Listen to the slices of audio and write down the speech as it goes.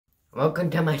Welcome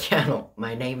to my channel.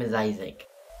 My name is Isaac.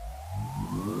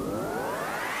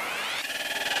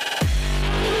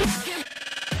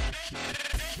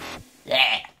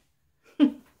 Yeah.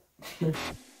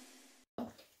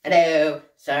 Hello.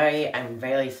 Sorry, I'm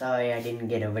very sorry I didn't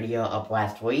get a video up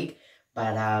last week,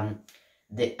 but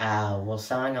we're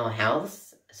selling our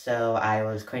house, so I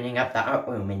was cleaning up the art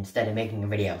room instead of making a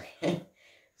video.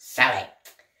 Sorry.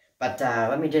 But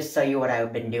let me just show you what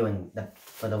I've been doing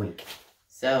for the week.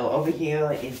 So over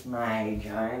here is my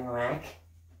drawing rack,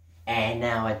 and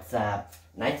now it's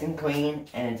nice and clean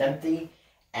and it's empty,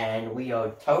 and we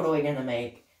are totally gonna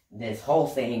make this whole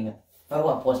thing full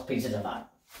up with pieces of art.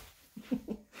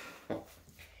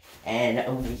 And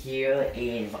over here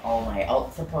is all my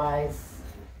art supplies.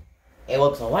 It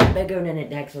looks a lot bigger than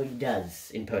it actually does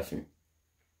in person.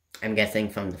 I'm guessing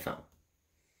from the phone.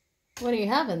 What do you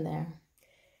have in there?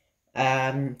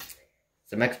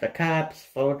 Some extra cups,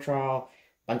 Floetrol,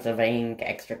 bunch of ink,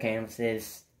 extra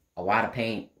canvases, a lot of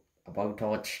paint, a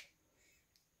blowtorch,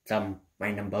 some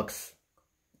random books,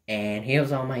 and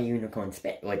here's all my unicorn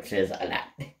spit, which is a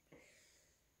lot.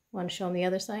 Want to show them the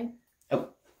other side? Oh,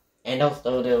 and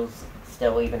also there's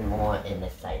still even more in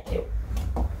this side too.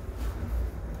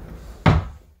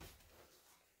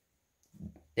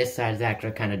 This side is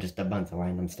actually kind of just a bunch of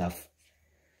random stuff.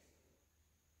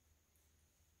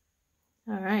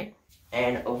 Alright.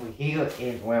 And over here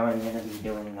is where I'm going to be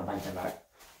doing a bunch of art.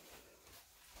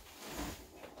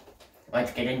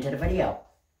 Let's get into the video.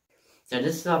 So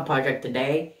this is our project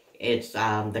today. It's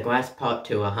the glass part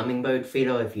to a hummingbird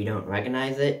feeder. If you don't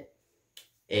recognize it,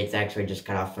 it's actually just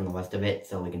cut off from the rest of it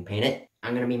so we can paint it.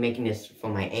 I'm going to be making this for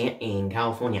my aunt in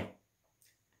California.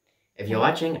 If you're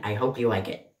watching, I hope you like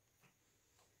it.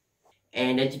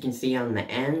 And as you can see on the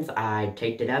ends, I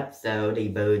taped it up so the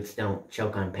birds don't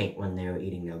choke on paint when they're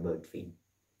eating their bird feed.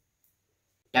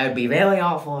 That would be really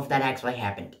awful if that actually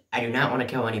happened. I do not want to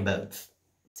kill any birds.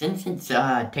 Since it's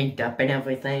taped up and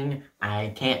everything,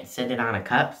 I can't set it on a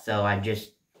cup, so I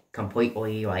just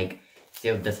completely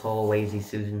sealed this whole Lazy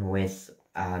Susan with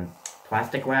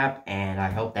plastic wrap, and I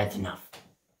hope that's enough.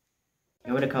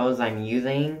 Here are the colors I'm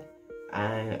using.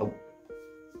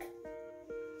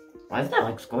 Why is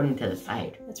that squirting to the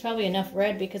side? That's probably enough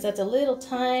red because that's a little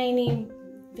tiny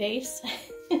vase.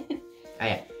 Oh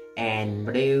yeah, and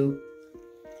blue.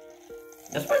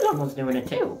 This one's almost doing it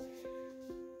too.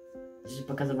 This is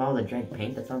because of all the dried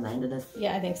paint that's on the end of this?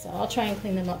 Yeah, I think so. I'll try and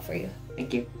clean them up for you.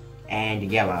 Thank you. And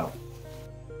yellow.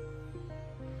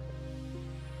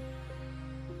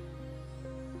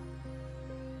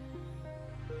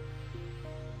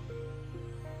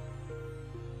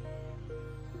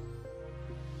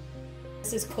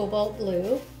 This is cobalt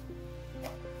blue.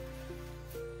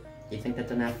 Do you think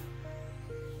that's enough?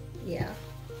 Yeah.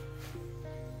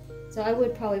 So I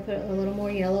would probably put a little more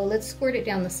yellow. Let's squirt it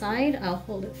down the side. I'll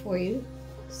hold it for you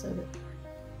so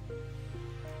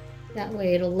that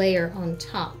way it'll layer on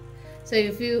top. So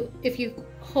if you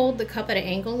hold the cup at an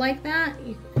angle like that,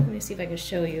 let me see if I can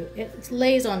show you. It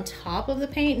lays on top of the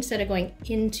paint instead of going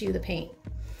into the paint.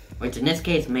 Which in this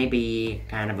case may be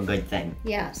kind of a good thing.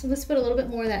 Yeah, so let's put a little bit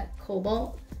more of that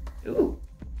cobalt. Ooh.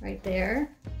 Right there.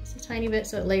 Just a tiny bit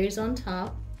so it layers on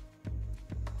top.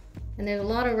 And there's a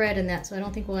lot of red in that, so I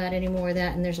don't think we'll add any more of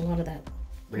that. And there's a lot of that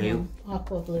blue.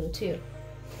 Aqua blue too.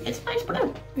 It's nice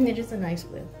blue. It is a nice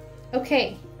blue.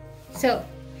 Okay, so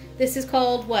this is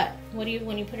called what? What do you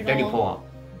when you put it dirty all? pour.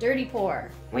 Dirty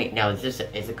pour. Wait, now is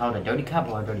it called a dirty cup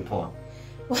or a dirty pour?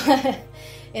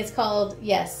 It's called,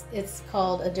 yes, it's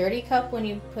called a dirty cup when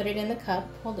you put it in the cup.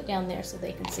 Hold it down there so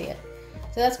they can see it.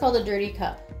 So that's called a dirty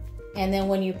cup. And then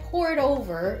when you pour it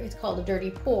over, it's called a dirty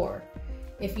pour.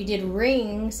 If you did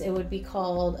rings, it would be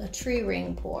called a tree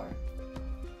ring pour.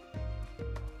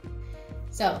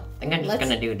 So, I think I'm just going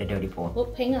to do the dirty pour.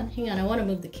 Oh, hang on. I want to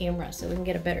move the camera so we can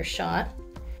get a better shot.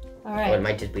 All right. Or it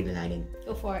might just be the lighting.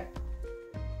 Go for it.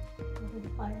 Over the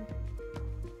fire.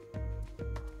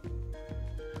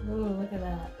 Ooh, look at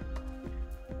that.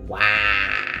 Wow.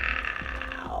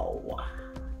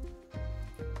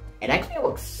 It actually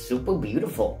looks super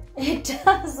beautiful. It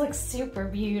does look super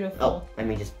beautiful. Oh, let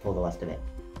me just pull the rest of it.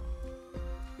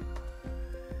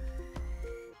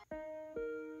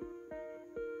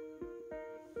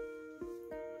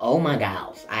 Oh my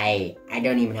gosh, I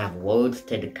don't even have words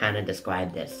to kind of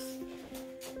describe this.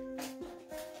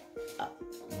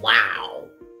 Wow.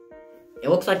 It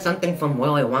looks like something from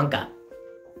Willy Wonka.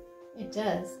 It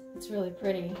does. It's really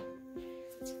pretty.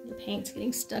 The paint's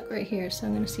getting stuck right here, so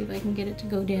I'm going to see if I can get it to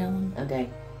go down. Okay.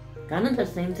 Kind of the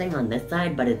same thing on this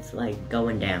side, but it's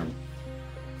going down.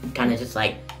 Kind of just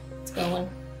it's going.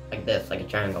 Like this, like a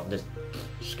triangle, just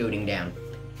scooting down.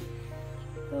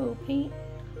 Oh, paint.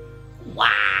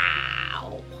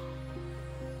 Wow.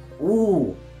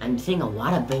 Ooh, I'm seeing a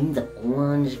lot of veins of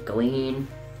orange, green.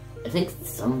 I think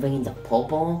some veins of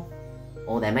purple.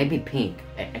 Oh, that might be pink.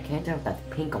 I can't tell if that's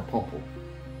pink or purple.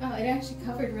 Oh, it actually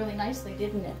covered really nicely,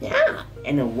 didn't it? Yeah,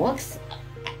 and it looks...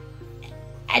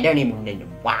 I don't even...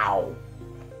 Wow.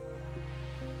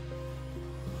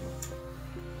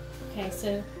 Okay,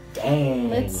 so Dang.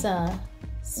 let's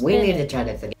spin We need it. to try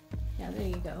this again. Yeah, there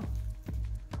you go.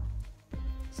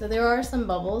 So there are some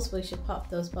bubbles. We should pop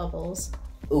those bubbles.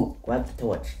 Ooh, grab the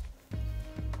torch.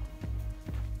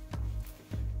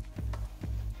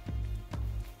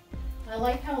 I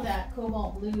like how that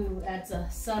cobalt blue adds a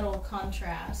subtle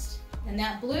contrast. And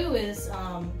that blue is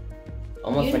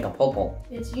Almost like a purple.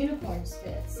 it's unicorn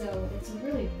spit, so it's a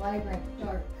really vibrant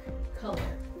dark color.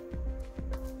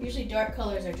 Usually dark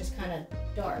colors are just kind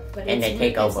of dark, but And they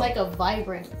take it's over. like a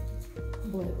vibrant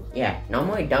blue. Yeah,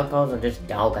 normally dark colors are just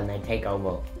dark and they take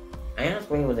over. I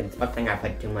honestly was expecting I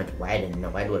put too much red and the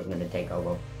red was going to take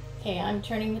over. Okay, I'm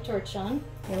turning the torch on.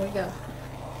 Here we go.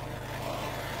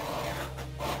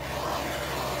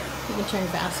 You can turn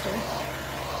faster.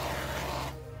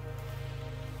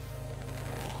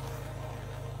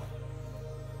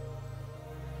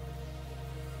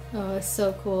 Oh, it's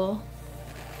so cool.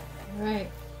 All right.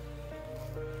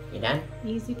 You done?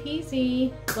 Easy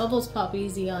peasy. Bubbles pop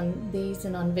easy on these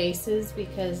and on vases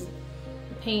because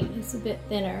the paint is a bit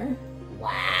thinner.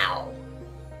 Wow.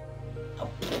 Oh,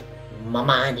 my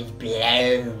mind is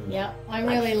blown. Yep, I Like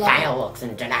really love it. fireworks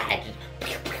in July.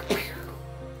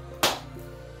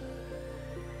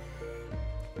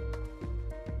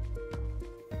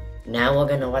 Now we're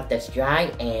gonna let this dry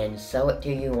and sew it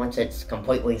to you once it's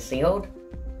completely sealed.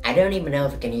 I don't even know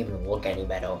if it can even look any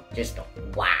better. Just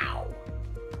wow.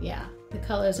 Yeah, the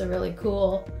colors are really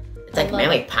cool. It's like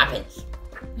Mary Poppins.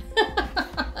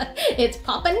 It's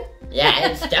popping? Yeah,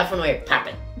 it's definitely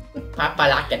popping.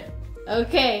 Pop-a-lockin'.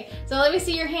 Okay, so let me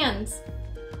see your hands.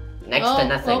 Next to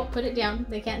nothing. Oh, put it down.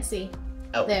 They can't see.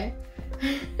 Oh. There.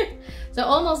 So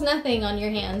almost nothing on your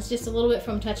hands, just a little bit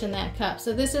from touching that cup.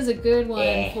 So this is a good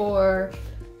one for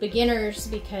beginners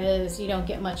because you don't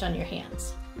get much on your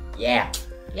hands. Yeah.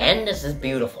 And this is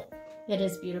beautiful. It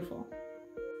is beautiful.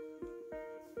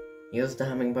 Here's the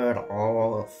hummingbird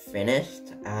all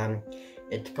finished.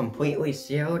 It's completely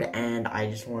sealed and I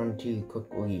just wanted to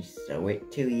quickly sew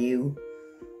it to you.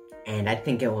 And I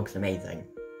think it looks amazing.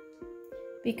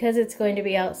 Because it's going to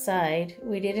be outside,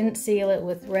 we didn't seal it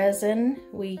with resin.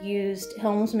 We used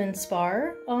Helmsman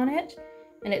spar on it,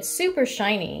 and it's super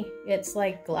shiny. It's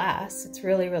like glass. It's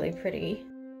really, really pretty.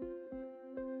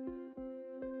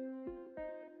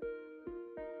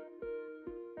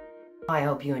 I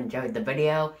hope you enjoyed the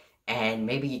video, and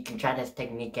maybe you can try this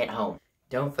technique at home.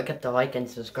 Don't forget to like and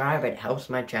subscribe, it helps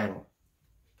my channel.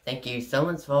 Thank you so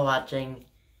much for watching,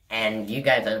 and you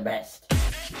guys are the best.